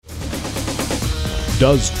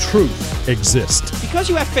Does truth exist? Because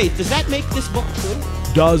you have faith, does that make this book true?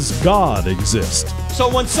 Does God exist?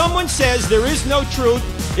 So when someone says there is no truth,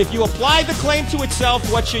 if you apply the claim to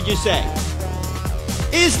itself, what should you say?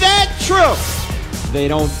 Is that true? They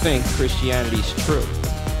don't think Christianity's true.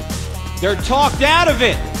 They're talked out of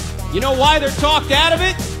it. You know why they're talked out of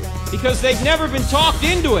it? Because they've never been talked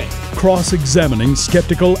into it. Cross-examining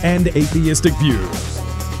skeptical and atheistic views.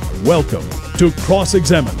 Welcome to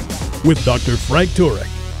Cross-Examine with Dr. Frank Turek.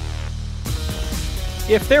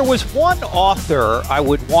 If there was one author I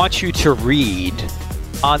would want you to read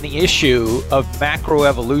on the issue of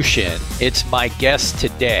macroevolution, it's my guest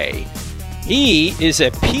today. He is a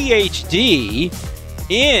PhD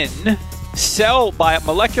in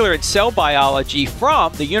molecular and cell biology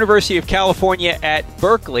from the University of California at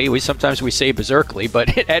Berkeley. Sometimes we say Berkeley,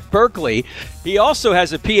 but at Berkeley. He also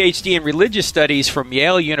has a PhD in religious studies from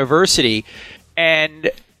Yale University, and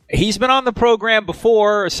he's been on the program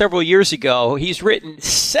before, several years ago. He's written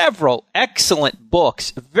several excellent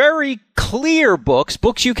books, very clear books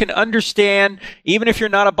you can understand, even if you're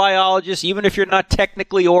not a biologist, even if you're not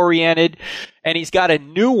technically oriented. And he's got a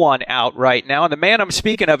new one out right now. And the man I'm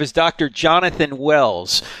speaking of is Dr. Jonathan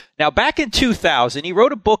Wells. Now, back in 2000, he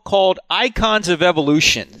wrote a book called Icons of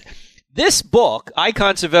Evolution. This book,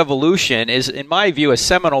 Icons of Evolution, is, in my view, a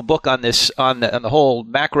seminal book on the whole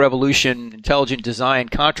macroevolution, intelligent design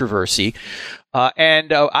controversy.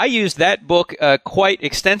 And I used that book quite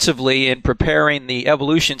extensively in preparing the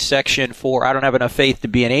evolution section for I Don't Have Enough Faith to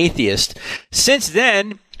Be an Atheist. Since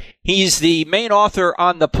then, he's the main author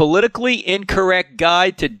on The Politically Incorrect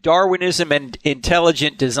Guide to Darwinism and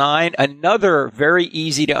Intelligent Design, another very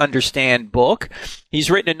easy to understand book. He's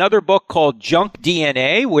written another book called Junk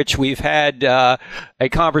DNA, which we've had a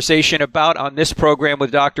conversation about on this program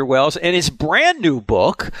with Dr. Wells. And his brand new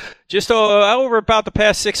book, just over about the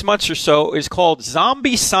past 6 months or so, is called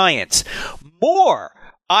Zombie Science. More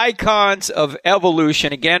Icons of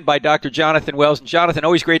Evolution, again, by Dr. Jonathan Wells. And Jonathan,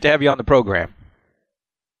 always great to have you on the program.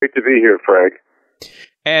 Great to be here, Frank.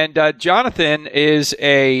 And Jonathan is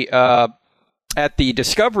at the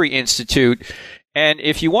Discovery Institute. And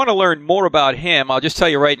if you want to learn more about him, I'll just tell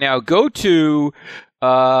you right now, go to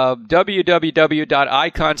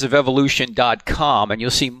www.iconsofevolution.com, and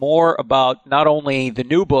you'll see more about not only the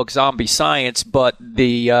new book, Zombie Science, but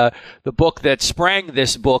the book that sprang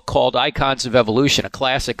this book called Icons of Evolution, a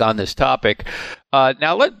classic on this topic.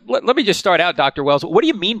 Now, let me just start out, Dr. Wells. What do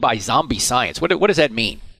you mean by zombie science? What does that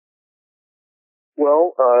mean?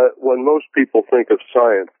 Well, when most people think of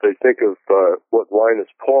science, they think of what Linus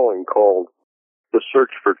Pauling called the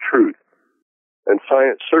search for truth. And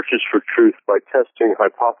science searches for truth by testing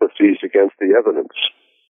hypotheses against the evidence.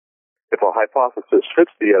 If a hypothesis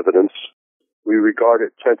fits the evidence, we regard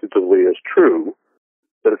it tentatively as true,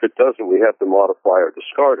 but if it doesn't, we have to modify or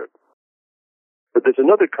discard it. But there's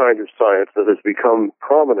another kind of science that has become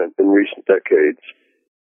prominent in recent decades.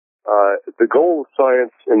 The goal of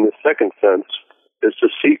science in the second sense is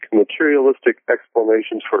to seek materialistic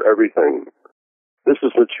explanations for everything. This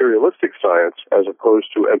is materialistic science as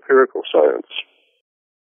opposed to empirical science.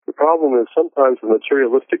 The problem is sometimes the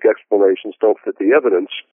materialistic explanations don't fit the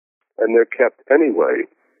evidence, and they're kept anyway.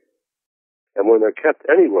 And when they're kept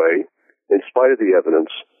anyway, in spite of the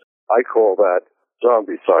evidence, I call that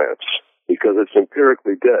zombie science, because it's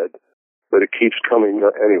empirically dead, but it keeps coming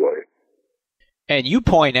anyway. And you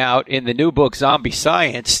point out in the new book, Zombie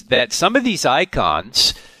Science, that some of these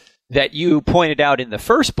icons that you pointed out in the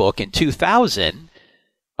first book in 2000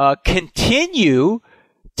 continue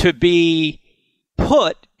to be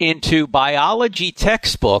put into biology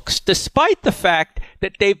textbooks, despite the fact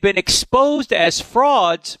that they've been exposed as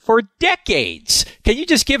frauds for decades. Can you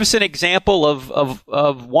just give us an example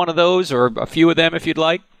of one of those, or a few of them, if you'd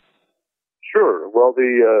like? Sure. Well,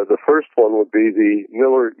 the first one would be the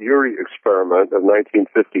Miller-Urey experiment of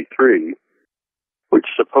 1953, which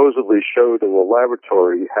supposedly showed in the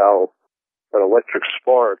laboratory how an electric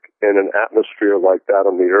spark in an atmosphere like that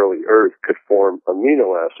on the early Earth could form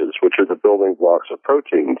amino acids, which are the building blocks of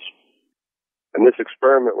proteins. And this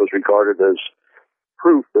experiment was regarded as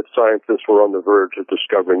proof that scientists were on the verge of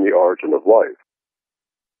discovering the origin of life.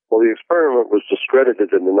 Well, the experiment was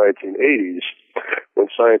discredited in the 1980s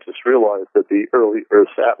when scientists realized that the early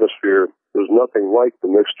Earth's atmosphere was nothing like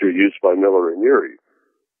the mixture used by Miller and Urey.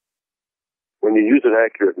 When you use an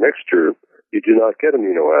accurate mixture, you do not get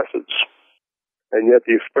amino acids. And yet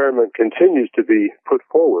the experiment continues to be put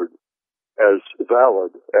forward as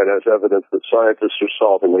valid and as evidence that scientists are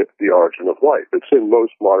solving the origin of life. It's in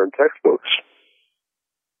most modern textbooks.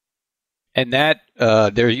 And that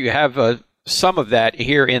there you have some of that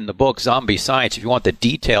here in the book, Zombie Science, if you want the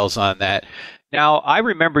details on that. Now, I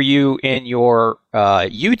remember you in your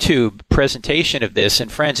YouTube presentation of this, and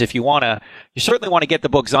friends, if you certainly want to get the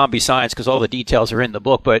book Zombie Science because all the details are in the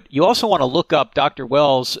book, but you also want to look up Dr.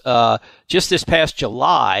 Wells, just this past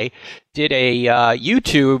July, did a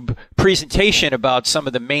YouTube presentation about some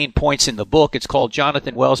of the main points in the book. It's called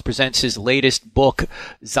Jonathan Wells Presents His Latest Book,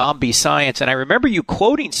 Zombie Science. And I remember you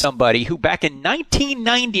quoting somebody who back in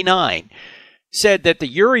 1999 said that the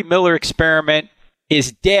Urey Miller experiment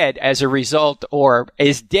is dead as a result, or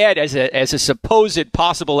is dead as a supposed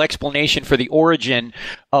possible explanation for the origin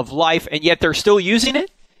of life, and yet they're still using it?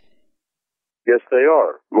 Yes, they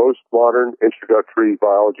are. Most modern introductory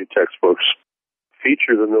biology textbooks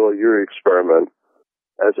feature the Miller-Urey experiment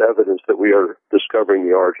as evidence that we are discovering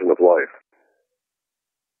the origin of life.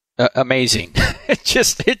 Amazing. It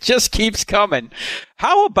just keeps coming.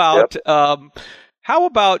 How about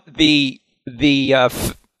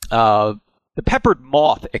the peppered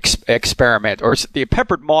moth experiment, or the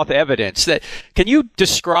peppered moth evidence? Can you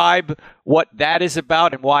describe what that is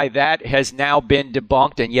about and why that has now been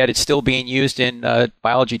debunked and yet it's still being used in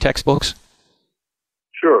biology textbooks?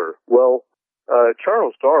 Sure. Well,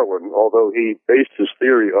 Charles Darwin, although he based his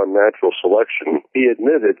theory on natural selection, he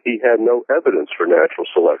admitted he had no evidence for natural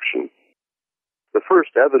selection. The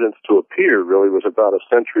first evidence to appear really was about a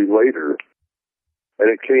century later,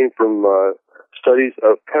 and it came from studies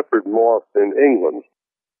of peppered moths in England.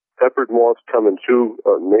 Peppered moths come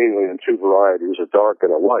mainly in two varieties, a dark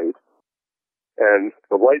and a light. And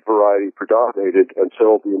the light variety predominated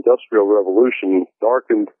until the Industrial Revolution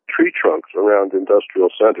darkened tree trunks around industrial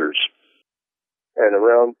centers. And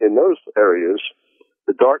in those areas,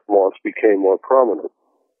 the dark moths became more prominent.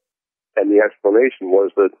 And the explanation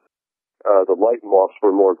was that the light moths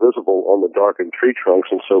were more visible on the darkened tree trunks,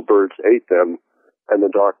 and so birds ate them, and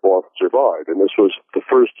the dark moth survived. And this was the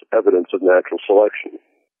first evidence of natural selection.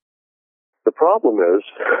 The problem is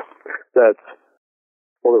that,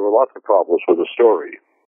 well, there were lots of problems with the story,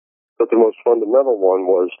 but the most fundamental one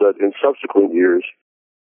was that in subsequent years,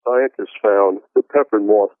 scientists found that peppered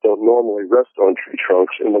moths don't normally rest on tree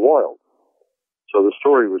trunks in the wild. So the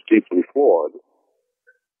story was deeply flawed.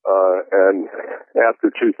 And after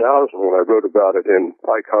 2000, when I wrote about it in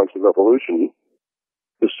Icons of Evolution,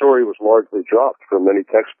 the story was largely dropped from many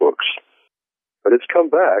textbooks. But it's come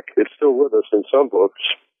back. It's still with us in some books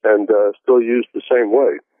and still used the same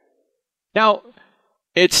way. Now,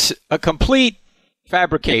 it's a complete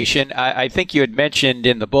fabrication. I think you had mentioned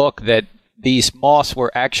in the book that these moths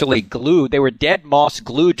were actually glued. They were dead moths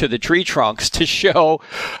glued to the tree trunks to show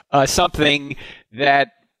something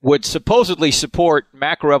that would supposedly support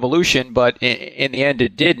macroevolution, but in the end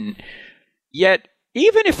it didn't. Yet,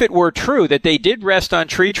 even if it were true that they did rest on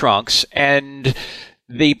tree trunks and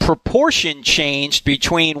the proportion changed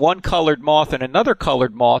between one colored moth and another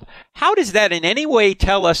colored moth, how does that in any way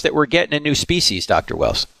tell us that we're getting a new species, Dr.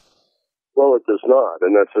 Wells? Well, it does not,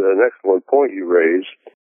 and that's an excellent point you raise.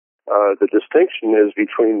 The distinction is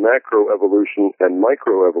between macroevolution and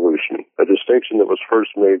microevolution, a distinction that was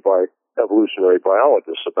first made by evolutionary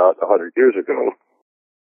biologists about 100 years ago.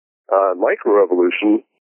 Microevolution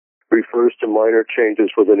refers to minor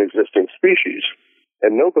changes within existing species,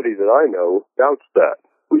 and nobody that I know doubts that.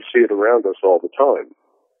 We see it around us all the time.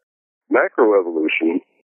 Macroevolution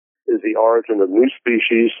is the origin of new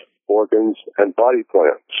species, organs, and body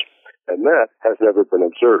plans, and that has never been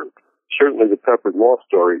observed. Certainly the peppered moth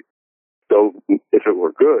story, though if it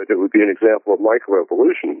were good, it would be an example of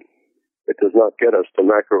microevolution. It does not get us to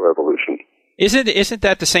macroevolution. Isn't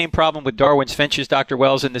that the same problem with Darwin's finches, Dr.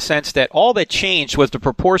 Wells, in the sense that all that changed was the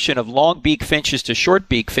proportion of long-beak finches to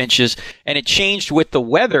short-beak finches, and it changed with the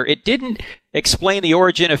weather? It didn't explain the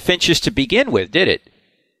origin of finches to begin with, did it?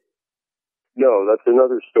 No, that's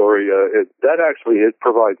another story. It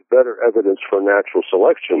provides better evidence for natural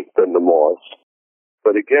selection than the moths.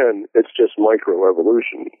 But again, it's just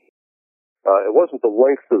microevolution. It wasn't the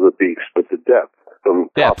length of the beaks, but the depth from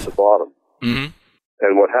top to bottom. Mm-hmm.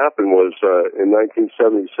 And what happened was, in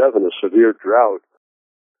 1977, a severe drought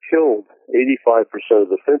killed 85% of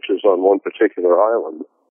the finches on one particular island,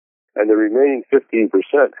 and the remaining 15%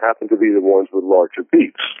 happened to be the ones with larger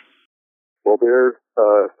beaks. Well, their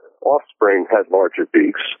offspring had larger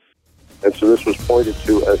beaks, and so this was pointed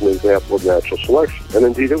to as an example of natural selection, and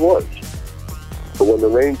indeed it was. But when the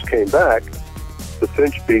rains came back, the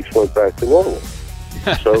finch beaks went back to normal.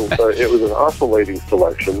 So it was an oscillating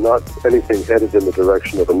selection, not anything headed in the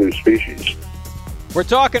direction of a new species. We're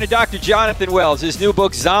talking to Dr. Jonathan Wells, his new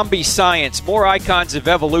book, Zombie Science, More Icons of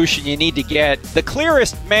Evolution You Need to Get. The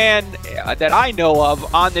clearest man that I know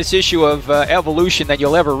of on this issue of evolution that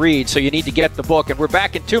you'll ever read, so you need to get the book. And we're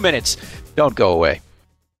back in 2 minutes. Don't go away.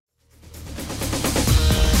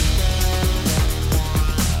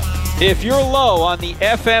 If you're low on the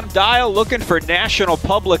FM dial looking for National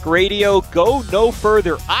Public Radio, go no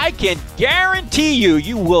further. I can guarantee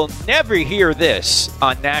you will never hear this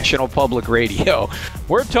on National Public Radio.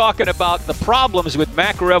 We're talking about the problems with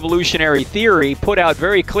macroevolutionary theory put out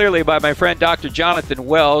very clearly by my friend Dr. Jonathan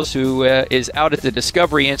Wells, who is out at the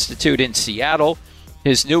Discovery Institute in Seattle.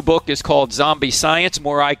 His new book is called Zombie Science,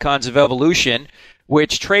 More Icons of Evolution,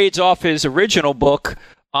 which trades off his original book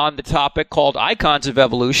on the topic called Icons of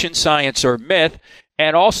Evolution, Science or Myth,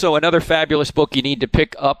 and also another fabulous book you need to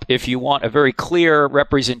pick up if you want a very clear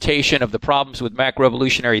representation of the problems with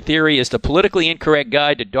macroevolutionary theory is The Politically Incorrect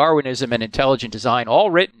Guide to Darwinism and Intelligent Design, all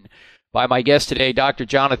written by my guest today, Dr.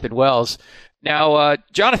 Jonathan Wells. Now,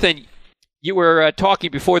 Jonathan, you were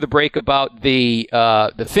talking before the break about the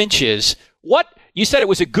finches. You said it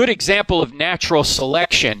was a good example of natural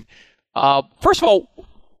selection. First of all,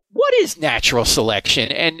 what is natural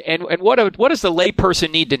selection, and what does the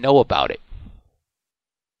layperson need to know about it?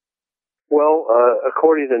 Well,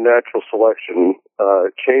 according to natural selection,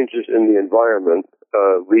 changes in the environment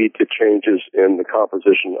lead to changes in the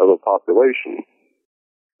composition of a population,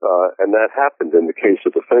 and that happened in the case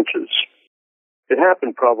of the finches. It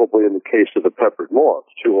happened probably in the case of the peppered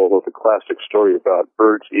moths, too, although the classic story about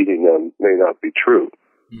birds eating them may not be true.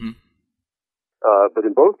 Mm-hmm. But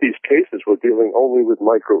in both these cases, we're dealing only with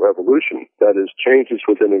microevolution, that is, changes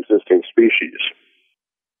within existing species.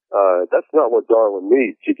 That's not what Darwin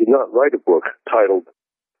needs. He did not write a book titled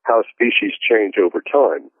How Species Change Over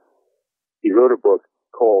Time. He wrote a book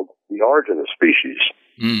called The Origin of Species.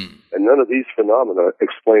 And none of these phenomena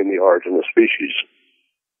explain the origin of species.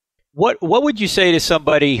 What would you say to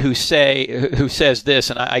somebody who says this,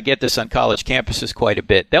 and I get this on college campuses quite a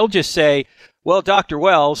bit, they'll just say, well, Dr.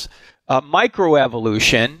 Wells,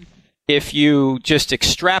 microevolution, if you just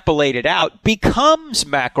extrapolate it out, becomes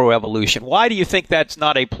macroevolution. Why do you think that's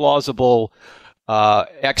not a plausible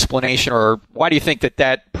explanation, or why do you think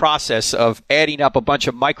that process of adding up a bunch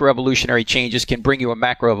of microevolutionary changes can bring you a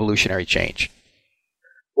macroevolutionary change?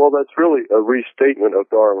 Well, that's really a restatement of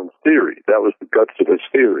Darwin's theory. That was the guts of his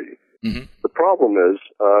theory. Mm-hmm. The problem is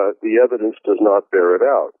the evidence does not bear it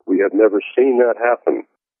out. We have never seen that happen.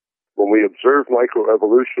 When we observe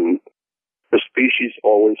microevolution, the species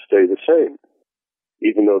always stay the same,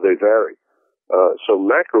 even though they vary. So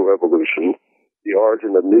macroevolution, the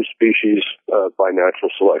origin of new species by natural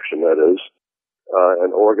selection, that is,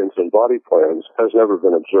 and organs and body plans, has never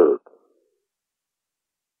been observed.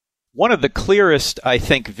 One of the clearest, I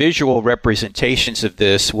think, visual representations of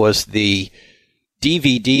this was the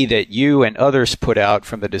DVD that you and others put out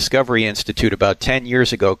from the Discovery Institute about 10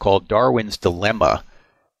 years ago called Darwin's Dilemma.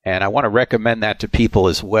 And I want to recommend that to people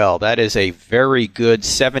as well. That is a very good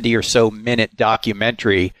 70 or so minute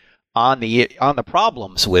documentary on the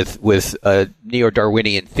problems with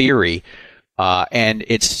neo-Darwinian theory. And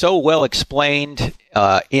it's so well explained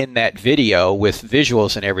in that video with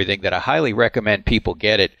visuals and everything that I highly recommend people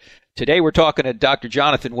get it. Today we're talking to Dr.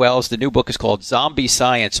 Jonathan Wells. The new book is called Zombie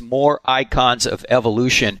Science, More Icons of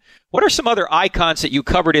Evolution. What are some other icons that you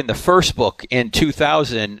covered in the first book in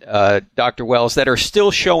 2000, Dr. Wells, that are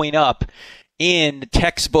still showing up in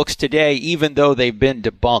textbooks today, even though they've been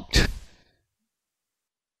debunked?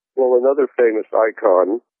 Well, another famous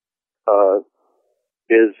icon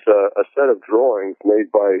is a set of drawings made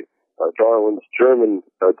by Darwin's German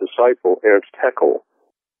disciple, Ernst Haeckel.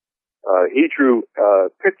 He drew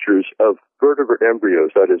pictures of vertebrate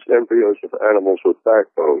embryos, that is, embryos of animals with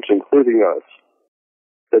backbones, including us,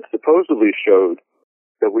 that supposedly showed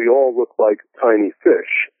that we all look like tiny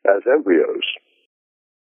fish as embryos.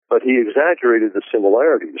 But he exaggerated the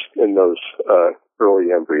similarities in those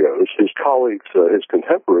early embryos. His colleagues, his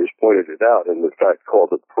contemporaries, pointed it out and, in fact,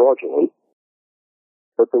 called it fraudulent.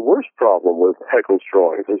 But the worst problem with Haeckel's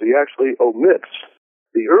drawings is he actually omits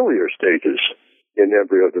the earlier stages in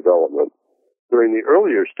embryo development. During the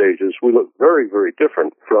earlier stages, we look very, very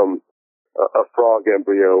different from a frog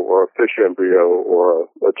embryo or a fish embryo or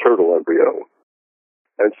a turtle embryo.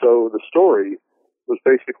 And so the story was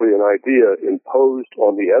basically an idea imposed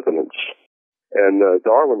on the evidence, and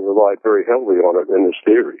Darwin relied very heavily on it in his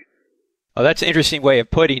theory. Oh, that's an interesting way of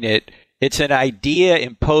putting it. It's an idea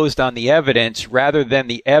imposed on the evidence rather than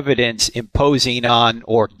the evidence imposing on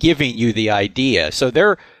or giving you the idea. So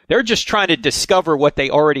they're just trying to discover what they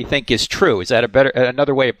already think is true. Is that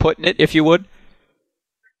another way of putting it, if you would?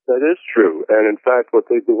 That is true. And in fact, what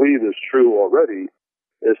they believe is true already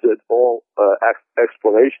is that all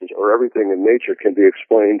explanations or everything in nature can be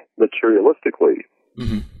explained materialistically.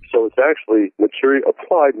 Mm-hmm. So it's actually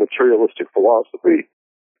applied materialistic philosophy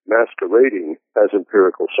masquerading as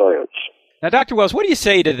empirical science. Now, Dr. Wells, what do you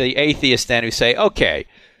say to the atheists then who say, okay,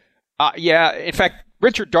 Yeah, in fact,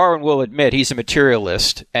 Richard Darwin will admit he's a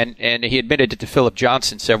materialist, and he admitted it to Philip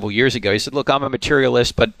Johnson several years ago. He said, look, I'm a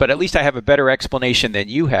materialist, but at least I have a better explanation than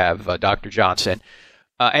you have, Dr. Johnson.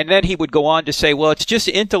 And then he would go on to say, well, it's just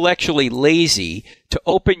intellectually lazy to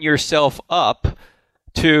open yourself up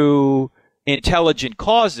to intelligent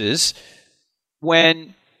causes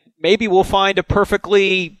when maybe we'll find a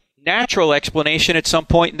perfectly natural explanation at some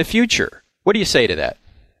point in the future. What do you say to that?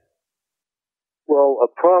 Well, a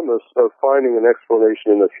promise of finding an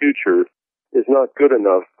explanation in the future is not good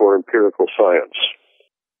enough for empirical science.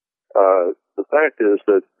 The fact is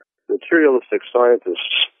that materialistic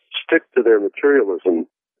scientists stick to their materialism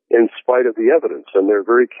in spite of the evidence, and they're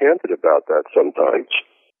very candid about that sometimes.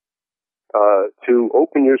 To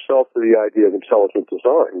open yourself to the idea of intelligent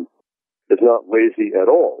design is not lazy at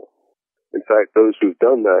all. In fact, those who've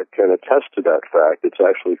done that can attest to that fact. It's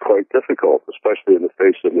actually quite difficult, especially in the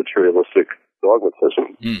face of materialistic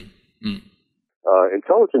dogmatism.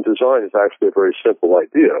 Intelligent design is actually a very simple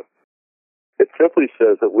idea. It simply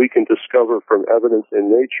says that we can discover from evidence in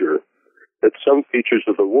nature that some features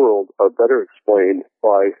of the world are better explained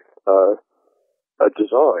by a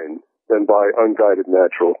design than by unguided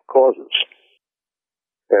natural causes.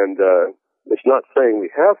 And it's not saying we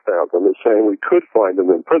have found them, it's saying we could find them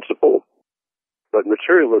in principle. But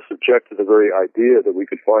materialists object to the very idea that we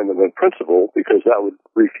could find them in principle because that would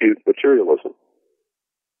refute materialism.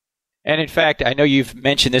 And in fact, I know you've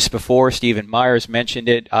mentioned this before. Stephen Myers mentioned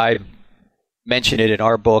it. I've mentioned it in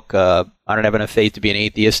our book, I Don't Have Enough Faith to Be an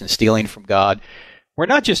Atheist and Stealing from God. We're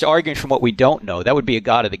not just arguing from what we don't know. That would be a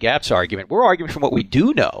God of the gaps argument. We're arguing from what we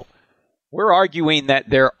do know. We're arguing that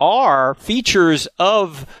there are features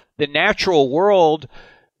of the natural world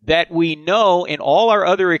that we know in all our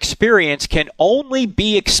other experience can only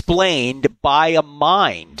be explained by a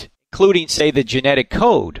mind, including, say, the genetic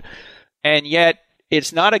code. And yet,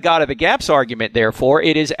 it's not a God of the gaps argument, therefore.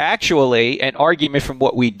 It is actually an argument from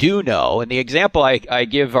what we do know. And the example I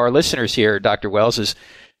give our listeners here, Dr. Wells, is,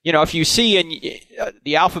 you know, if you see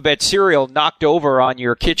the alphabet cereal knocked over on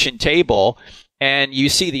your kitchen table and you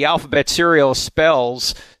see the alphabet cereal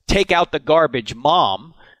spells, take out the garbage,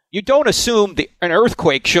 Mom, you don't assume an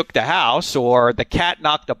earthquake shook the house or the cat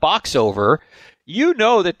knocked the box over. You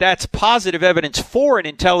know that that's positive evidence for an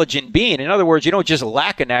intelligent being. In other words, you don't just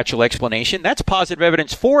lack a natural explanation. That's positive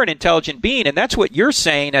evidence for an intelligent being, and that's what you're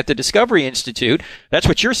saying at the Discovery Institute. That's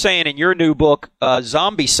what you're saying in your new book,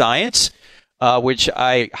 Zombie Science, which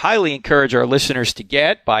I highly encourage our listeners to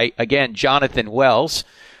get by, again, Jonathan Wells.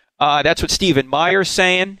 That's what Stephen Meyer's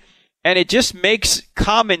saying, and it just makes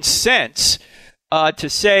common sense to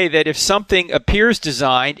say that if something appears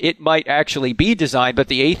designed, it might actually be designed, but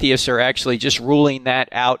the atheists are actually just ruling that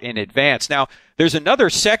out in advance. Now, there's another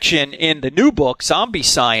section in the new book, Zombie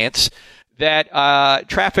Science, that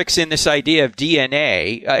traffics in this idea of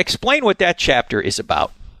DNA. Explain what that chapter is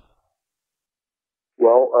about.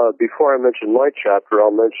 Well, before I mention my chapter,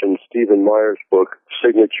 I'll mention Stephen Meyer's book,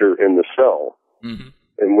 Signature in the Cell,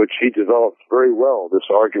 in which he develops very well this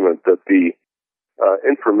argument that the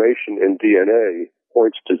information in DNA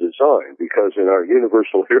points to design, because in our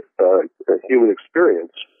universal human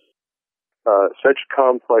experience, such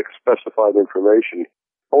complex specified information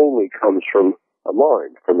only comes from a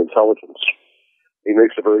mind, from intelligence. He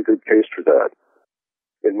makes a very good case for that.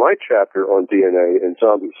 In my chapter on DNA and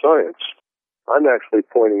zombie science, I'm actually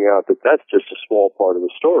pointing out that that's just a small part of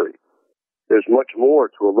the story. There's much more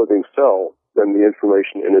to a living cell than the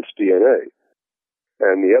information in its DNA.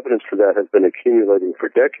 And the evidence for that has been accumulating for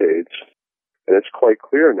decades. And it's quite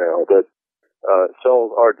clear now that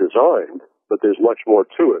cells are designed, but there's much more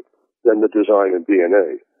to it than the design in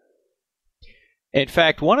DNA. In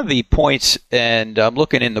fact, one of the points, and I'm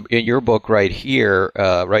looking in your book right here,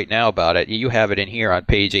 right now about it, you have it in here on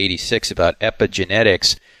page 86 about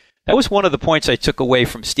epigenetics. That was one of the points I took away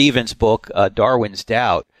from Stephen's book, Darwin's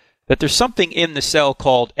Doubt, that there's something in the cell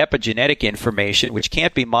called epigenetic information, which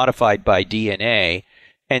can't be modified by DNA.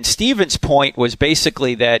 And Stephen's point was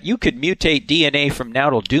basically that you could mutate DNA from now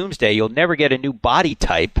till doomsday. You'll never get a new body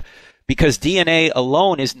type because DNA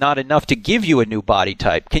alone is not enough to give you a new body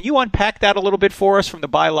type. Can you unpack that a little bit for us from the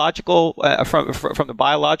biological from the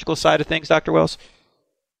biological side of things, Dr. Wells?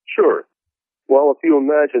 Sure. Well, if you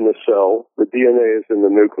imagine the cell, the DNA is in the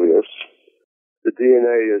nucleus. The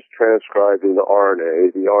DNA is transcribed into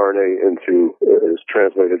RNA. The RNA is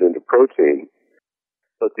translated into protein.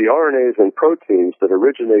 But the RNAs and proteins that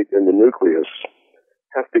originate in the nucleus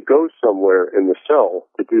have to go somewhere in the cell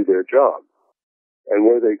to do their job. And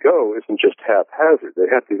where they go isn't just haphazard. They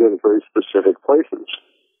have to go to very specific places.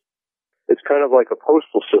 It's kind of like a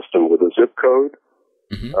postal system with a zip code.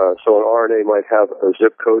 Mm-hmm. So an RNA might have a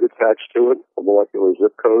zip code attached to it, a molecular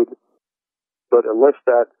zip code. But unless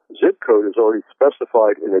that zip code is already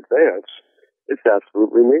specified in advance, it's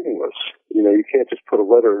absolutely meaningless. You can't just put a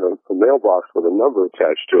letter in a mailbox with a number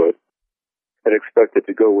attached to it and expect it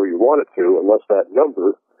to go where you want it to unless that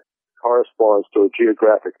number corresponds to a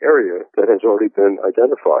geographic area that has already been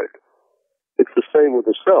identified. It's the same with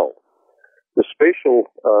the cell. The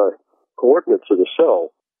spatial coordinates of the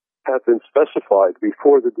cell have been specified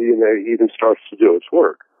before the DNA even starts to do its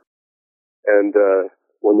work. And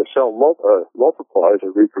when the cell multiplies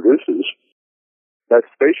or reproduces, that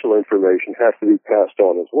spatial information has to be passed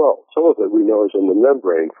on as well. Some of it we know is in the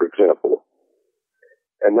membrane, for example.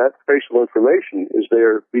 And that spatial information is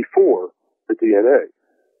there before the DNA.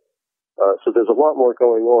 So there's a lot more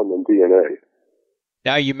going on than DNA.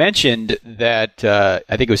 Now, you mentioned that,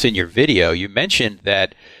 I think it was in your video, you mentioned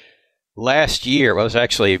that last year, well, it was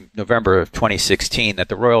actually November of 2016, that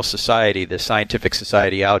the Royal Society, the scientific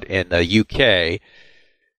society out in the UK,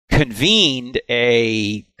 convened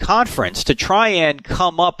a conference to try and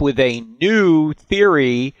come up with a new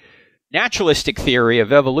theory, naturalistic theory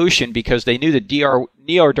of evolution, because they knew the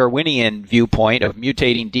neo-Darwinian viewpoint of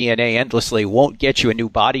mutating DNA endlessly won't get you a new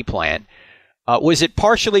body plan. Was it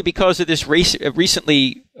partially because of this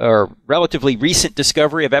recently or relatively recent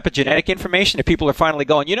discovery of epigenetic information that people are finally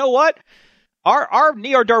going, you know what? Our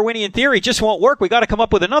neo-Darwinian theory just won't work. We got to come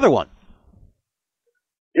up with another one.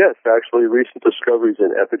 Yes, actually, recent discoveries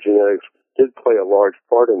in epigenetics did play a large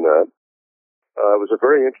part in that. It was a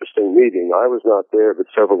very interesting meeting. I was not there, but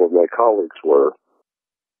several of my colleagues were.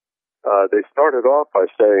 They started off by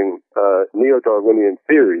saying neo-Darwinian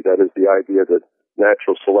theory, that is the idea that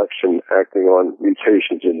natural selection acting on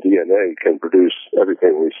mutations in DNA can produce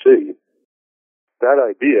everything we see. That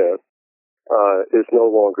idea is no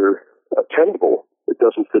longer tenable. It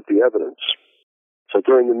doesn't fit the evidence. So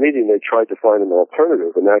during the meeting, they tried to find an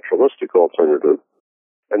alternative, a naturalistic alternative,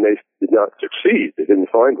 and they did not succeed. They didn't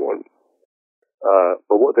find one.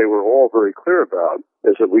 But what they were all very clear about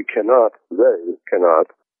is that they cannot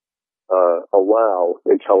allow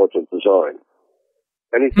intelligent design.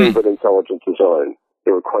 Anything but intelligent design.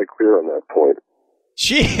 They were quite clear on that point.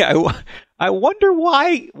 Gee, I wonder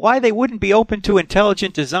why they wouldn't be open to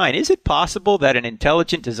intelligent design. Is it possible that an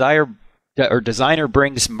intelligent designer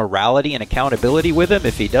brings morality and accountability with him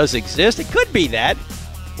if he does exist? It could be that.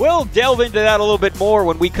 We'll delve into that a little bit more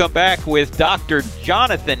when we come back with Dr.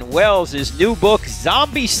 Jonathan Wells' new book,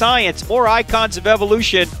 Zombie Science, More Icons of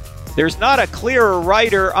Evolution. There's not a clearer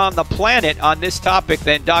writer on the planet on this topic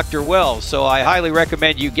than Dr. Wells, so I highly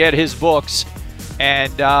recommend you get his books.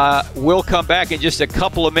 And we'll come back in just a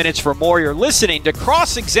couple of minutes for more. You're listening to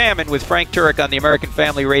Cross-Examine with Frank Turek on the American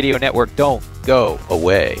Family Radio Network. Don't go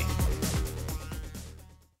away.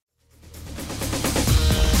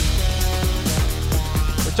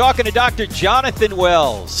 We're talking to Dr. Jonathan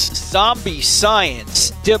Wells, Zombie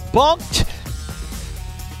Science, Debunked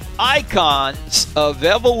Icons of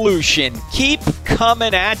Evolution keep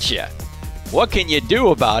coming at you. What can you do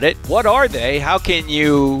about it? What are they? How can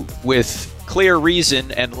you, with clear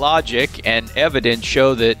reason and logic and evidence,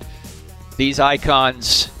 show that these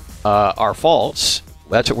icons are false?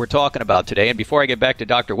 That's what we're talking about today. And before I get back to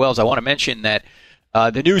Dr. Wells, I want to mention that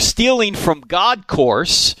the new Stealing from God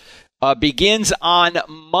course begins on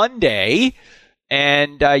Monday.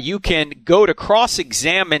 And you can go to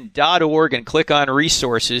crossexamine.org and click on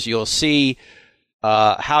resources. You'll see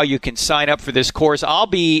how you can sign up for this course. I'll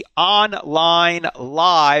be online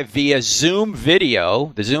live via Zoom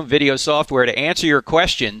video, the Zoom video software, to answer your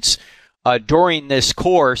questions during this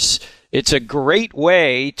course. It's a great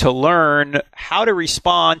way to learn how to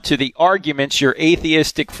respond to the arguments your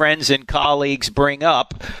atheistic friends and colleagues bring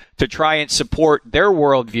up to try and support their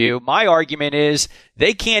worldview. My argument is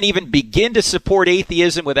they can't even begin to support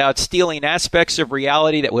atheism without stealing aspects of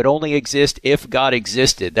reality that would only exist if God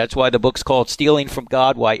existed. That's why the book's called Stealing from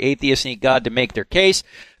God, Why Atheists Need God to Make Their Case.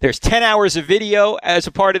 There's 10 hours of video as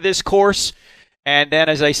a part of this course. And then,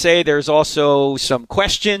 as I say, there's also some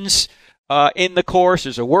questions in the course.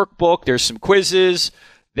 There's a workbook. There's some quizzes.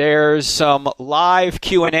 There's some live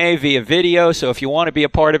Q&A via video. So if you want to be a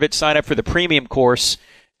part of it, sign up for the premium course,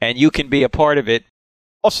 and you can be a part of it.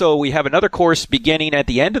 Also, we have another course beginning at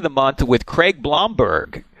the end of the month with Craig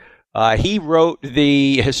Blomberg. He wrote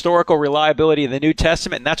the historical reliability of the New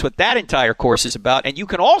Testament, and that's what that entire course is about. And you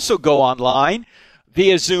can also go online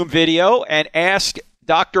via Zoom video and ask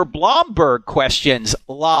Dr. Blomberg questions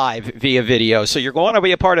live via video. So you're going to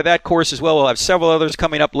be a part of that course as well. We'll have several others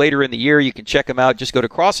coming up later in the year. You can check them out. Just go to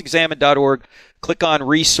crossexamine.org, click on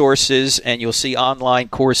resources, and you'll see online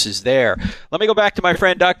courses there. Let me go back to my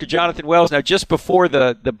friend Dr. Jonathan Wells. Now, just before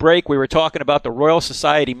the break, we were talking about the Royal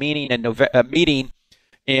Society meeting in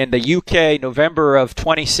the UK, November of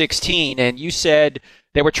 2016, and you said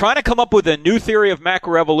they were trying to come up with a new theory of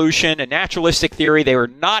macroevolution, a naturalistic theory. They were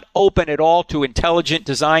not open at all to intelligent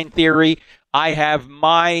design theory. I have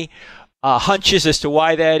my hunches as to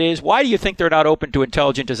why that is. Why do you think they're not open to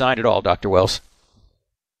intelligent design at all, Dr. Wells?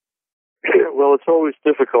 Well, it's always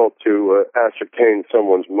difficult to ascertain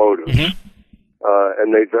someone's motives,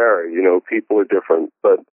 and they vary. You know, people are different.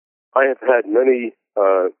 But I have had many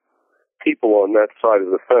people on that side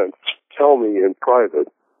of the fence tell me in private,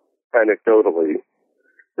 anecdotally,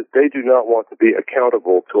 that they do not want to be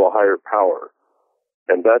accountable to a higher power.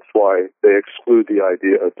 And that's why they exclude the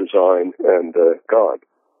idea of design and God.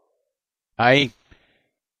 I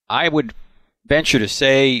would venture to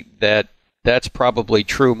say that that's probably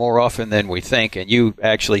true more often than we think. And you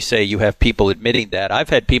actually say you have people admitting that. I've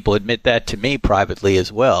had people admit that to me privately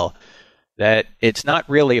as well, that it's not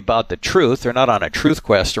really about the truth. They're not on a truth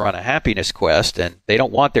quest or on a happiness quest, and they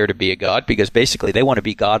don't want there to be a God because basically they want to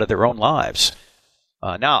be God of their own lives.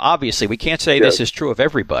 Now, obviously, we can't say this is true of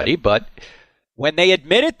everybody, but when they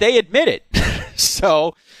admit it, they admit it.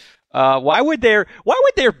 So why would there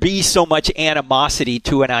be so much animosity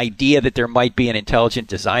to an idea that there might be an intelligent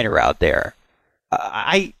designer out there?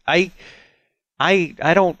 I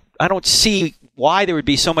don't see why there would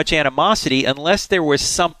be so much animosity unless there was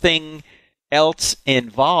something else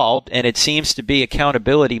involved, and it seems to be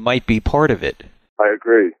accountability might be part of it. I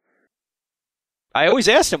agree. I always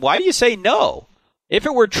ask them, why do you say no? If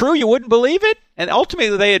it were true, you wouldn't believe it? And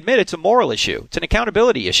ultimately, they admit it's a moral issue. It's an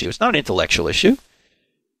accountability issue. It's not an intellectual issue.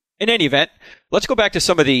 In any event, let's go back to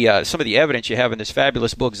some of the evidence you have in this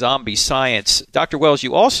fabulous book, Zombie Science. Dr. Wells,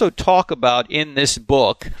 you also talk about in this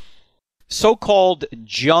book so-called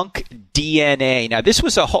junk DNA. Now, this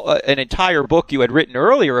was an entire book you had written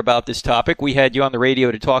earlier about this topic. We had you on the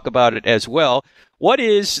radio to talk about it as well. What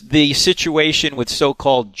is the situation with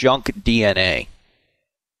so-called junk DNA?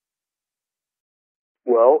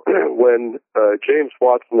 Well, when James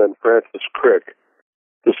Watson and Francis Crick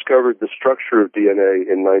discovered the structure of DNA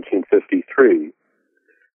in 1953,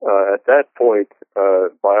 at that point,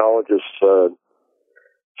 biologists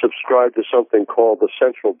subscribed to something called the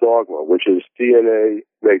central dogma, which is DNA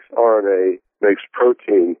makes RNA, makes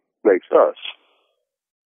protein, makes us.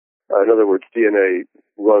 In other words, DNA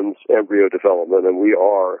runs embryo development, and we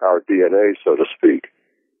are our DNA, so to speak.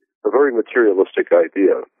 A very materialistic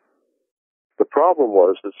idea. The problem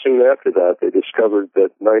was that soon after that, they discovered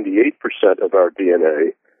that 98% of our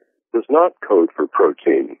DNA does not code for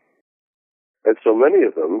protein. And so many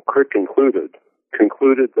of them, Crick concluded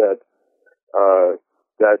that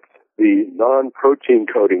the non-protein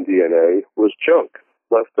coding DNA was junk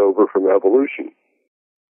left over from evolution.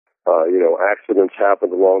 Accidents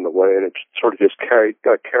happened along the way, and it sort of just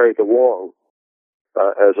got carried along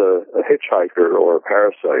as a hitchhiker or a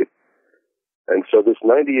parasite. And so this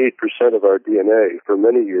 98% of our DNA for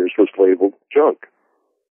many years was labeled junk.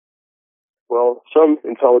 Well, some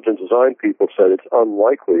intelligent design people said it's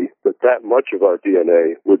unlikely that much of our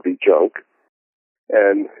DNA would be junk.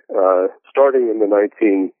 And starting in the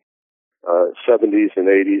 1970s and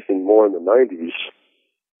 80s and more in the 90s,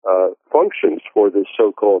 functions for this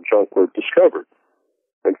so-called junk were discovered.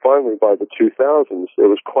 And finally, by the 2000s, it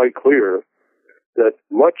was quite clear that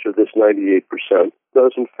much of this 98%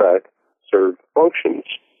 does, in fact, serve functions.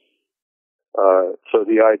 So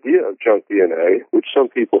the idea of junk DNA, which some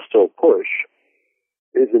people still push,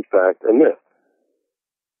 is in fact a myth.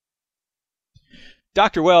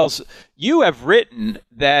 Dr. Wells, you have written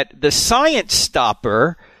that the science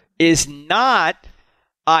stopper is not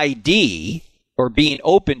ID or being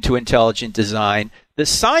open to intelligent design. The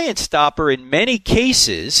science stopper in many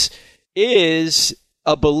cases is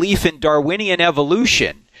a belief in Darwinian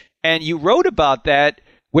evolution. And you wrote about that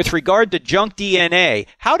with regard to junk DNA.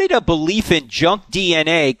 How did a belief in junk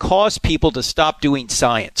DNA cause people to stop doing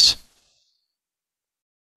science?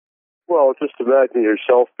 Well, just imagine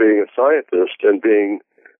yourself being a scientist and being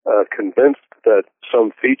convinced that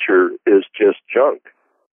some feature is just junk.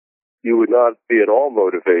 You would not be at all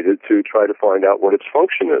motivated to try to find out what its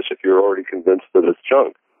function is if you're already convinced that it's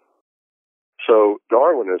junk. So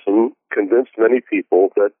Darwinism convinced many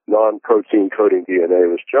people that non-protein coding DNA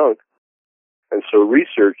was junk, and so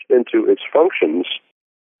research into its functions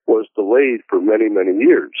was delayed for many, many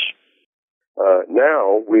years.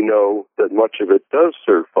 Now we know that much of it does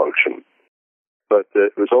serve function. but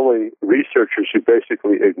it was only researchers who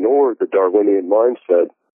basically ignored the Darwinian mindset.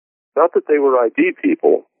 Not that they were ID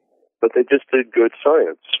people, but they just did good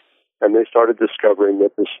science. And they started discovering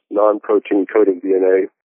that this non-protein coding DNA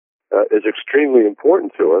is extremely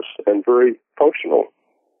important to us and very functional.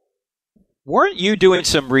 Weren't you doing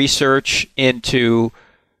some research into,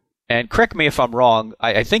 and correct me if I'm wrong,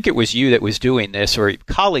 I think it was you that was doing this, or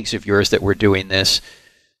colleagues of yours that were doing this,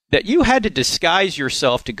 that you had to disguise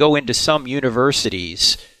yourself to go into some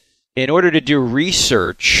universities in order to do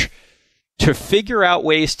research to figure out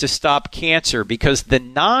ways to stop cancer, because the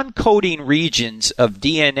non-coding regions of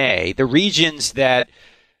DNA, the regions that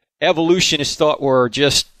evolutionists thought were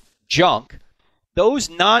just junk, those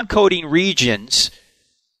non-coding regions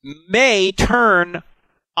may turn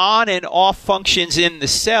on and off functions in the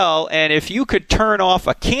cell, and if you could turn off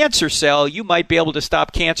a cancer cell, you might be able to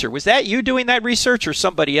stop cancer. Was that you doing that research or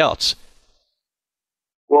somebody else?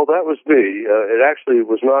 Well, that was me. It actually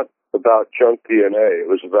was not about junk DNA. It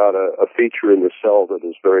was about a feature in the cell that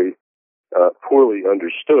is very poorly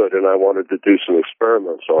understood, and I wanted to do some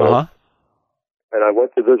experiments on it. And I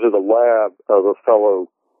went to visit a lab of a fellow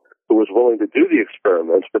who was willing to do the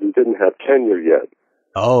experiments, but he didn't have tenure yet.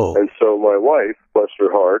 Oh. And so my wife, bless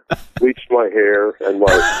her heart, bleached my hair and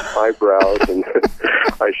my eyebrows, and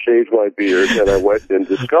I shaved my beard, and I went in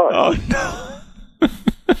disguise. Oh, no.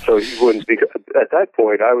 So he wouldn't be. At that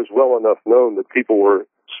point, I was well enough known that people were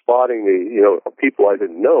spotting me. You know, people I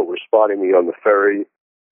didn't know were spotting me on the ferry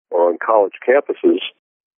or on college campuses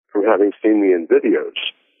from having seen me in videos.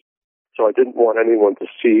 So I didn't want anyone to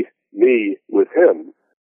see me with him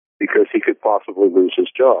because he could possibly lose his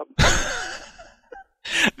job.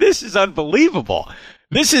 This is unbelievable.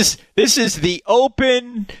 This is the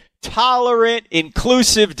open, tolerant,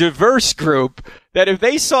 inclusive, diverse group that if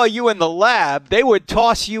they saw you in the lab, they would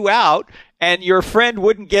toss you out and your friend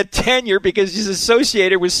wouldn't get tenure because he's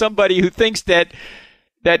associated with somebody who thinks that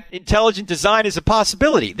intelligent design is a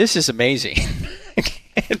possibility. This is amazing. I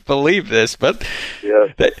can't believe this, but yeah,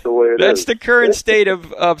 that's the way it is. That's the current state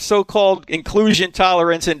of so-called inclusion,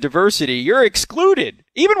 tolerance, and diversity. You're excluded,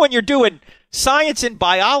 even when you're doing science and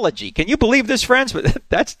biology. Can you believe this, friends? But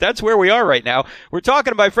that's where we are right now. We're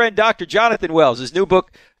talking to my friend Dr. Jonathan Wells, his new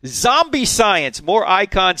book, Zombie Science, More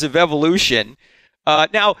Icons of Evolution.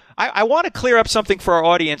 Now, I want to clear up something for our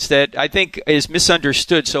audience that I think is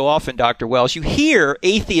misunderstood so often, Dr. Wells. You hear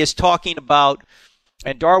atheists talking about,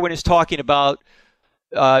 and Darwin is talking about,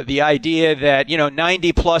 the idea that,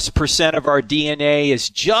 90+% of our DNA is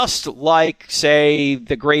just like, say,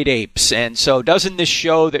 the great apes. And so doesn't this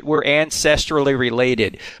show that we're ancestrally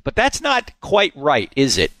related? But that's not quite right,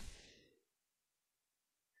 is it?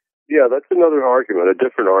 Yeah, that's another argument, a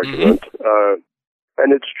different argument. Mm-hmm.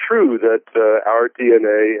 And it's true that our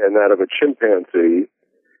DNA and that of a chimpanzee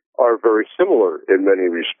are very similar in many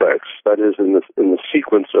respects. That is, in the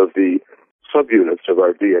sequence of the subunits of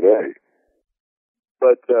our DNA.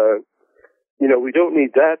 But, we don't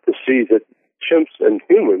need that to see that chimps and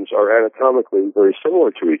humans are anatomically very similar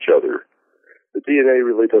to each other. The DNA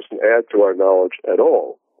really doesn't add to our knowledge at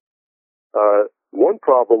all. One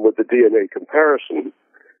problem with the DNA comparison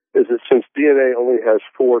is that since DNA only has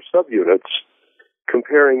 4 subunits,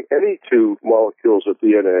 comparing any 2 molecules of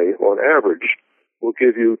DNA on average will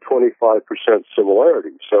give you 25%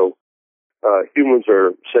 similarity. So humans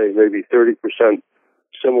are, say, maybe 30%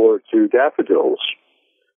 similar to daffodils.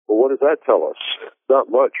 Well, what does that tell us? Not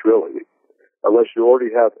much, really, unless you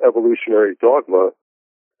already have evolutionary dogma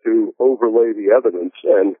to overlay the evidence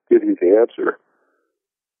and give you the answer.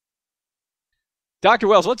 Dr.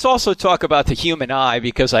 Wells, let's also talk about the human eye,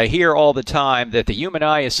 because I hear all the time that the human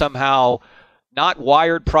eye is somehow not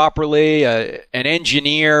wired properly. A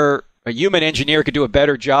human engineer could do a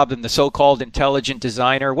better job than the so-called intelligent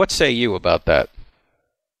designer. What say you about that?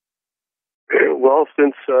 Well,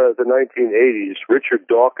 since the 1980s, Richard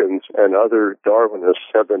Dawkins and other Darwinists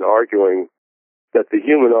have been arguing that the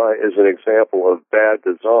human eye is an example of bad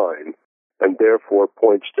design and therefore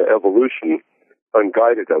points to evolution,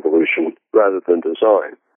 unguided evolution, rather than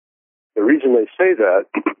design. The reason they say that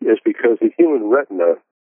is because in the human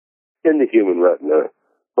retina,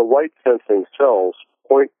 the light-sensing cells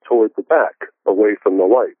point toward the back, away from the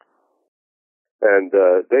light. And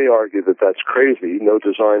they argue that that's crazy. No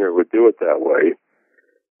designer would do it that way,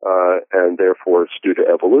 and therefore it's due to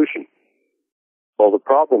evolution. Well, the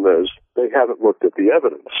problem is they haven't looked at the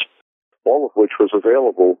evidence, all of which was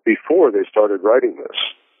available before they started writing this.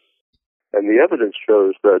 And the evidence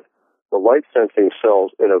shows that the light-sensing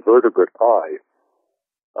cells in a vertebrate eye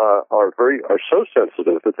are so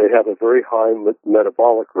sensitive that they have a very high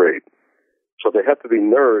metabolic rate. So they have to be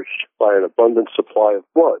nourished by an abundant supply of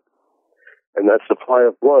blood. and that supply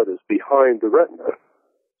of blood is behind the retina.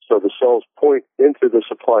 So the cells point into the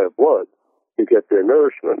supply of blood to get their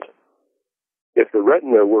nourishment. If the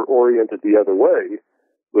retina were oriented the other way,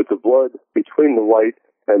 with the blood between the light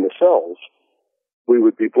and the cells, we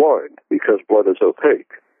would be blind because blood is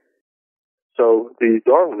opaque. So the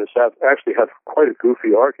Darwinists actually have quite a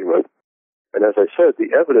goofy argument. And as I said,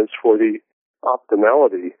 the evidence for the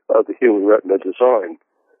optimality of the human retina design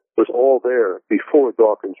was all there before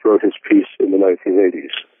Dawkins wrote his piece in the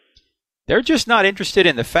 1980s. They're just not interested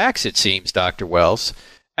in the facts, it seems, Dr. Wells.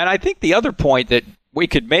 And I think the other point that we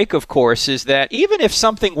could make, of course, is that even if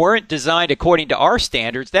something weren't designed according to our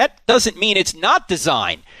standards, that doesn't mean it's not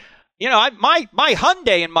designed. You know, my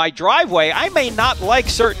Hyundai in my driveway, I may not like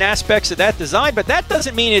certain aspects of that design, but that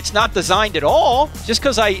doesn't mean it's not designed at all. Just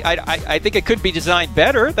because I think it could be designed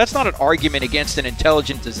better, that's not an argument against an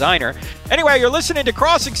intelligent designer. Anyway, you're listening to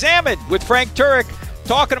Cross-Examined with Frank Turek,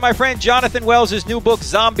 talking to my friend Jonathan Wells' new book,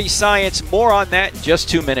 Zombie Science. More on that in just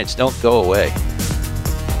 2 minutes. Don't go away.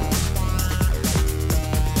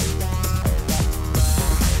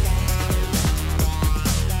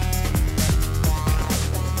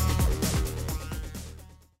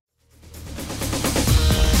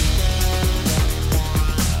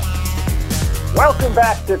 Welcome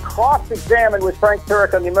back to Cross-Examined with Frank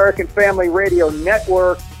Turek on the American Family Radio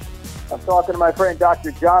Network. I'm talking to my friend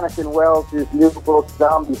Dr. Jonathan Wells, his new book,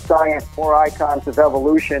 Zombie Science, More Icons of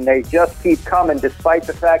Evolution. They just keep coming despite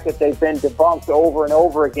the fact that they've been debunked over and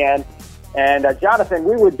over again. And Jonathan,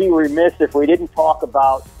 we would be remiss if we didn't talk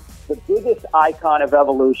about the biggest icon of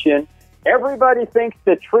evolution. Everybody thinks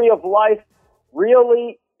the tree of life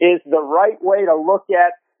really is the right way to look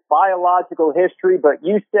at biological history, but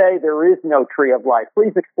you say there is no tree of life.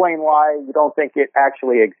 Please explain why you don't think it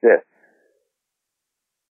actually exists.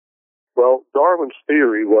 Well, Darwin's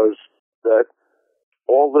theory was that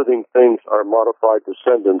all living things are modified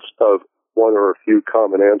descendants of one or a few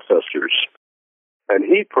common ancestors. And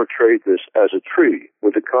he portrayed this as a tree,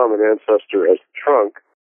 with a common ancestor as the trunk,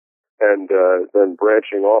 and then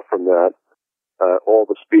branching off from that, all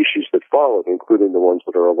the species that followed, including the ones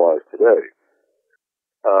that are alive today.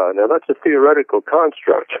 Now, that's a theoretical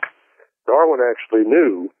construct. Darwin actually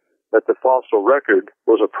knew that the fossil record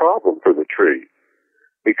was a problem for the tree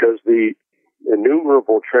because the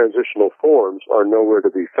innumerable transitional forms are nowhere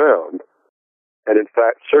to be found. And in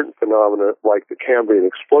fact, certain phenomena like the Cambrian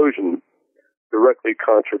explosion directly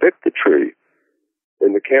contradict the tree.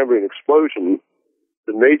 In the Cambrian explosion,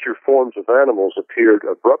 the major forms of animals appeared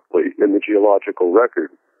abruptly in the geological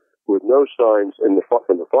record, with no signs in the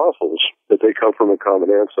fossils that they come from a common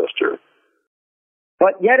ancestor.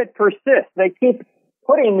 But yet it persists. They keep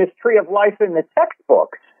putting this tree of life in the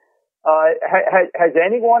textbooks. Has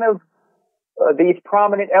any one of these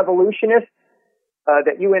prominent evolutionists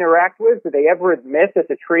that you interact with, do they ever admit that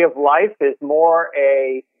the tree of life is more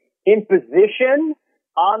a imposition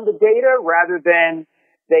on the data rather than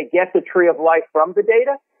they get the tree of life from the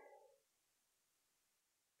data?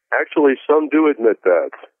 Actually, some do admit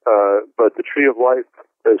that, but the tree of life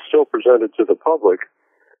is still presented to the public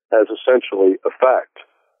as essentially a fact.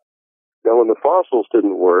 Now, when the fossils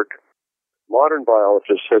didn't work, modern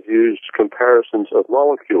biologists have used comparisons of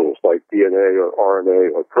molecules like DNA or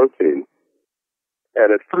RNA or protein,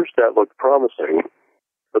 and at first that looked promising,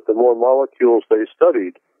 but the more molecules they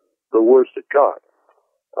studied, the worse it got.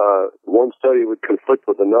 One study would conflict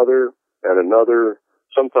with another, and another.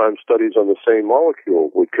 Sometimes studies on the same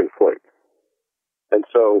molecule would conflict. And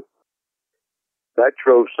so that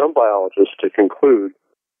drove some biologists to conclude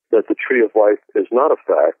that the tree of life is not a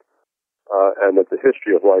fact, and that the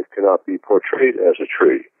history of life cannot be portrayed as a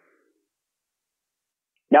tree.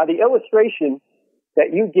 Now, the illustration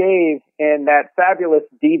that you gave in that fabulous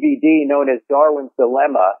DVD known as Darwin's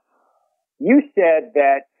Dilemma, you said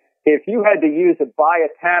that if you had to use a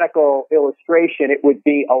botanical illustration, it would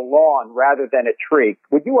be a lawn rather than a tree.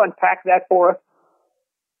 Would you unpack that for us?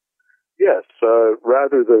 Yes.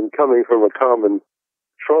 Rather than coming from a common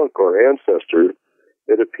trunk or ancestor,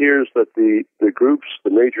 it appears that the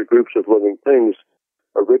major groups of living things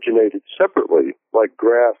originated separately, like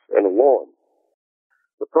grass and a lawn.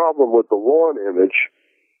 The problem with the lawn image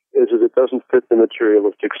is that it doesn't fit the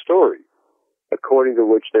materialistic story, according to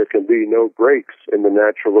which there can be no breaks in the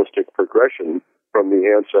naturalistic progression from the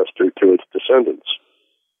ancestor to its descendants.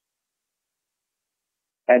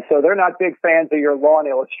 And so they're not big fans of your lawn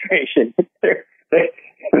illustration.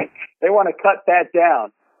 They want to cut that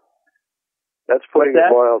down. That's putting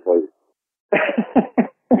it mildly.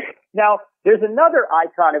 Now, there's another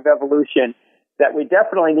icon of evolution that we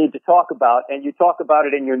definitely need to talk about, and you talk about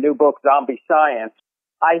it in your new book, Zombie Science.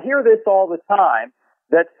 I hear this all the time,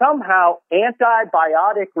 that somehow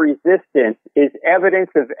antibiotic resistance is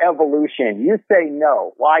evidence of evolution. You say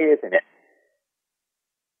no. Why isn't it?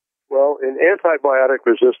 Well, in antibiotic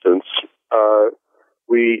resistance,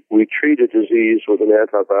 we treat a disease with an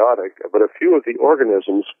antibiotic, but a few of the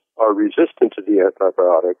organisms are resistant to the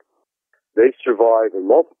antibiotic. They survive and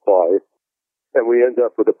multiply, and we end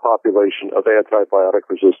up with a population of antibiotic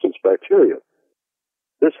resistance bacteria.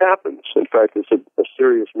 This happens. In fact, it's a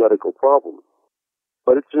serious medical problem.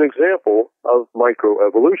 But it's an example of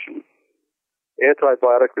microevolution.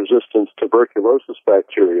 Antibiotic resistance tuberculosis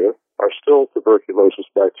bacteria are still tuberculosis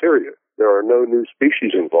bacteria. There are no new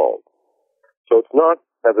species involved. So it's not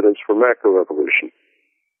evidence for macroevolution.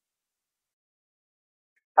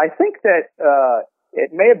 I think that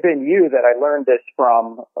it may have been you that I learned this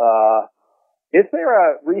from. Is there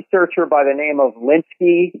a researcher by the name of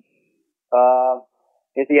Linsky?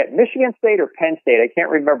 Is he at Michigan State or Penn State? I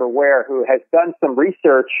can't remember where, who has done some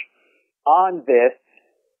research on this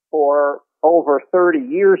for over 30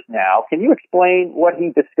 years now. Can you explain what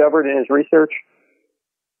he discovered in his research?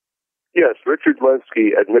 Yes, Richard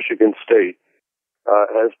Linsky at Michigan State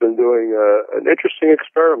has been doing an interesting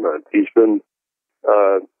experiment. He's been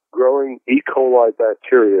growing E. coli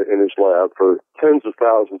bacteria in his lab for tens of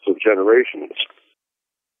thousands of generations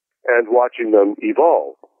and watching them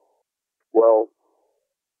evolve. Well,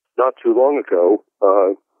 not too long ago,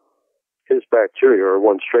 his bacteria, or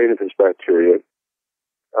one strain of his bacteria,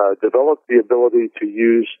 developed the ability to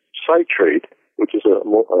use citrate, which is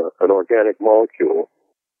an organic molecule,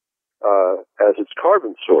 as its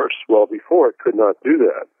carbon source. Well, before it could not do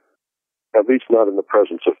that, at least not in the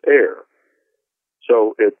presence of air.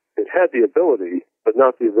 So it had the ability, but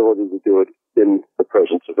not the ability to do it in the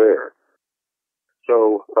presence of air.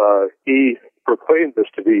 So he proclaimed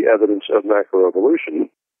this to be evidence of macroevolution.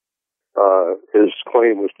 His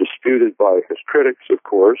claim was disputed by his critics, of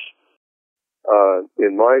course.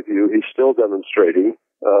 In my view, he's still demonstrating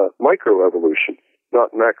microevolution,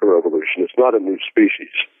 not macroevolution. It's not a new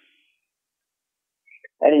species.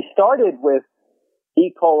 And he started with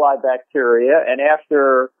E. coli bacteria, and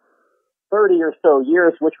after 30 or so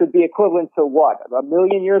years, which would be equivalent to what? A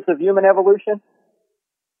million years of human evolution?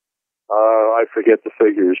 I forget the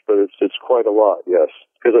figures, but it's quite a lot, yes.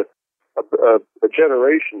 Because a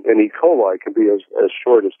generation in E. coli can be as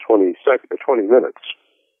short as 20 minutes,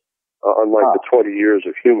 unlike the 20 years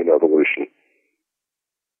of human evolution.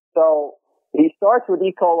 So he starts with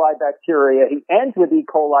E. coli bacteria, he ends with E.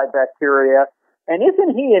 coli bacteria, and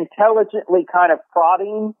isn't he intelligently kind of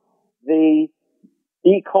prodding the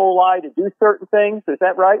E. coli to do certain things? Is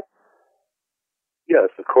that right? Yes,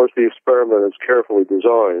 of course, the experiment is carefully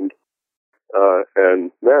designed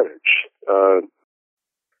and managed.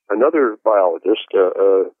 Another biologist,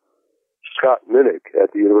 Scott Minnick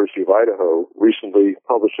at the University of Idaho, recently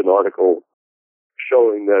published an article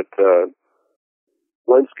showing that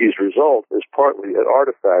Linsky's result is partly an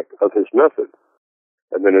artifact of his method.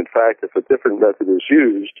 And then, in fact, if a different method is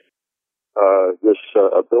used, this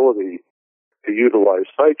ability to utilize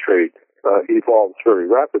citrate evolves very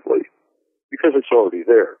rapidly because it's already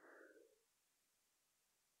there.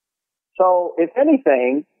 So, if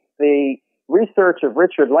anything, the research of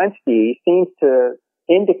Richard Linsky seems to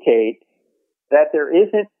indicate that there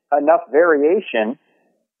isn't enough variation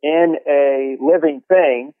in a living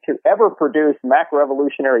thing to ever produce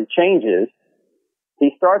macroevolutionary changes.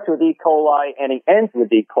 He starts with E. coli and he ends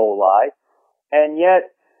with E. coli, and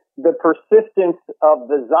yet the persistence of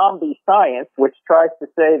the zombie science, which tries to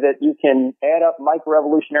say that you can add up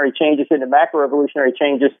microevolutionary changes into macroevolutionary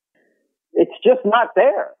changes, it's just not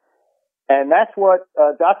there. And that's what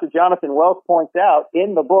Dr. Jonathan Wells points out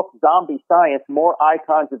in the book Zombie Science, More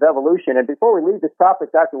Icons of Evolution. And before we leave this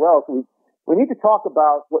topic, Dr. Wells, we need to talk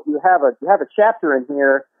about what you have a chapter in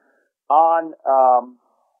here on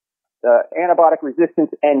antibiotic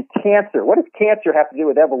resistance and cancer. What does cancer have to do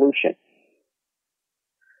with evolution?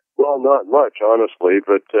 Well, not much, honestly,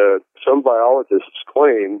 but some biologists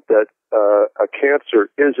claim that a cancer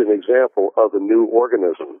is an example of a new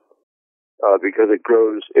organism because it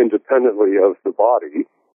grows independently of the body,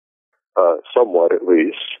 somewhat at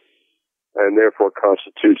least, and therefore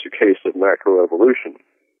constitutes a case of macroevolution.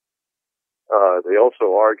 They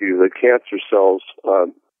also argue that cancer cells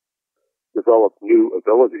develop new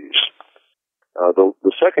abilities.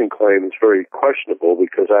 The second claim is very questionable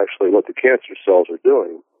because actually what the cancer cells are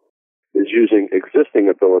doing is using existing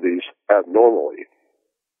abilities abnormally.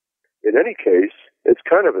 In any case, it's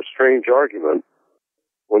kind of a strange argument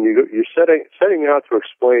when you're setting out to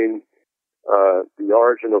explain the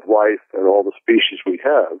origin of life and all the species we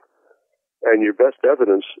have, and your best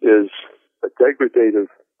evidence is a degradative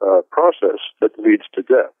process that leads to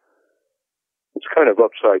death. It's kind of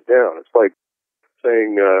upside down. It's like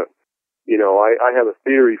saying, I have a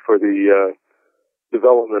theory for the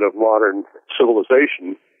development of modern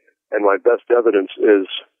civilization, and my best evidence is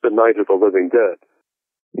the Night of the Living Dead.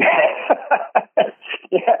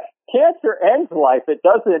 Yeah, cancer ends life. It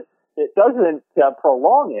doesn't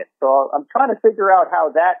prolong it. So I'm trying to figure out how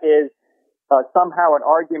that is somehow an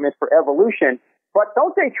argument for evolution. But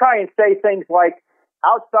don't they try and say things like,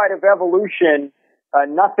 outside of evolution,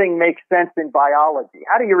 nothing makes sense in biology?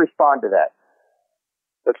 How do you respond to that?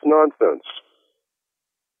 That's nonsense.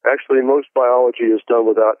 Actually, most biology is done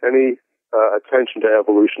without any attention to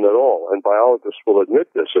evolution at all, and biologists will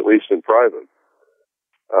admit this, at least in private.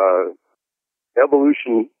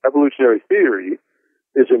 Evolutionary theory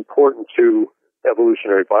is important to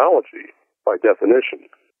evolutionary biology by definition,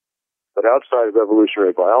 but outside of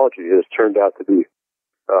evolutionary biology, it has turned out to be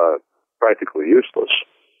practically useless.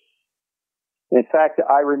 In fact,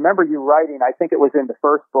 I remember you writing, I think it was in the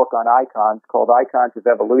first book on icons called Icons of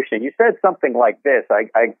Evolution. You said something like this.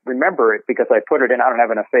 I remember it because I put it in. I don't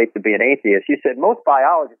have enough faith to be an atheist. You said most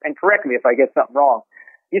biologists, and correct me if I get something wrong,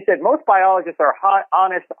 you said most biologists are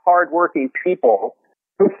honest, hardworking people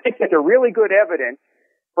who think that the really good evidence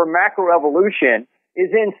for macroevolution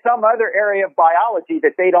is in some other area of biology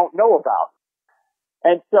that they don't know about.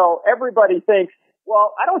 And so everybody thinks,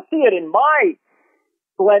 well, I don't see it in my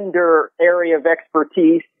slender area of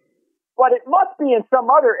expertise, but it must be in some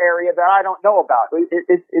other area that I don't know about.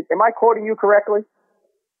 Am I quoting you correctly?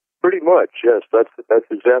 Pretty much, yes. That's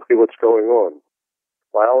exactly what's going on.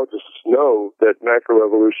 Biologists know that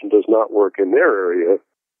macroevolution does not work in their area,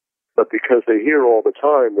 but because they hear all the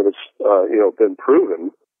time that it's been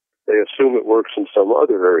proven, they assume it works in some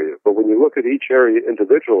other area. But when you look at each area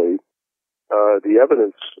individually, the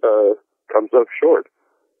evidence comes up short.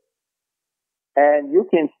 And you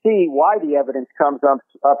can see why the evidence comes up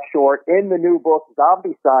short in the new book,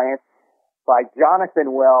 Zombie Science, by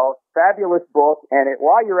Jonathan Wells. Fabulous book. And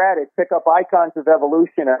while you're at it, pick up Icons of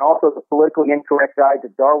Evolution and also The Politically Incorrect Guide to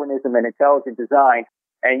Darwinism and Intelligent Design,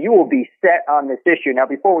 and you will be set on this issue. Now,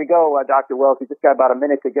 before we go, Dr. Wells, we just got about a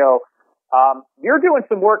minute to go. You're doing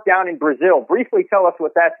some work down in Brazil. Briefly tell us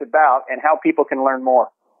what that's about and how people can learn more.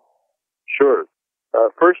 Sure.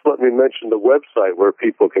 First, let me mention the website where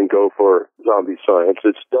people can go for Zombie Science.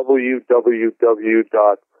 It's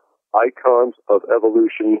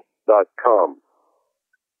www.iconsofevolution.com.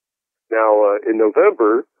 Now, in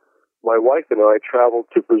November, my wife and I traveled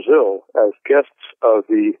to Brazil as guests of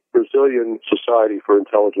the Brazilian Society for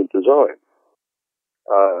Intelligent Design.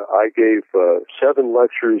 I gave 7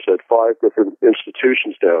 lectures at 5 different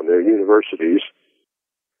institutions down there, universities,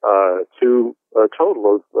 to a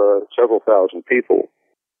total of several thousand people.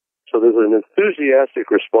 So there's an enthusiastic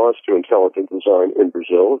response to intelligent design in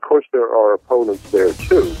Brazil. Of course, there are opponents there,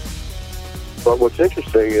 too. But what's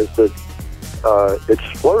interesting is that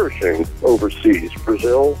it's flourishing overseas.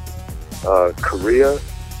 Brazil, Korea,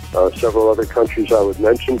 several other countries I would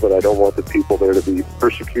mention, but I don't want the people there to be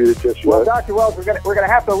persecuted just yet. Well, Dr. Wells, we're going to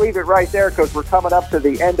have to leave it right there because we're coming up to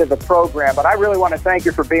the end of the program. But I really want to thank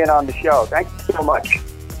you for being on the show. Thank you so much.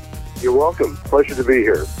 You're welcome. Pleasure to be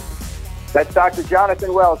here. That's Dr.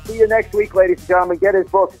 Jonathan Wells. See you next week, ladies and gentlemen. Get his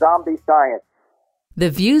book, Zombie Science. The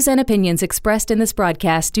views and opinions expressed in this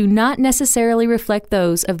broadcast do not necessarily reflect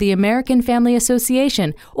those of the American Family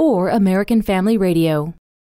Association or American Family Radio.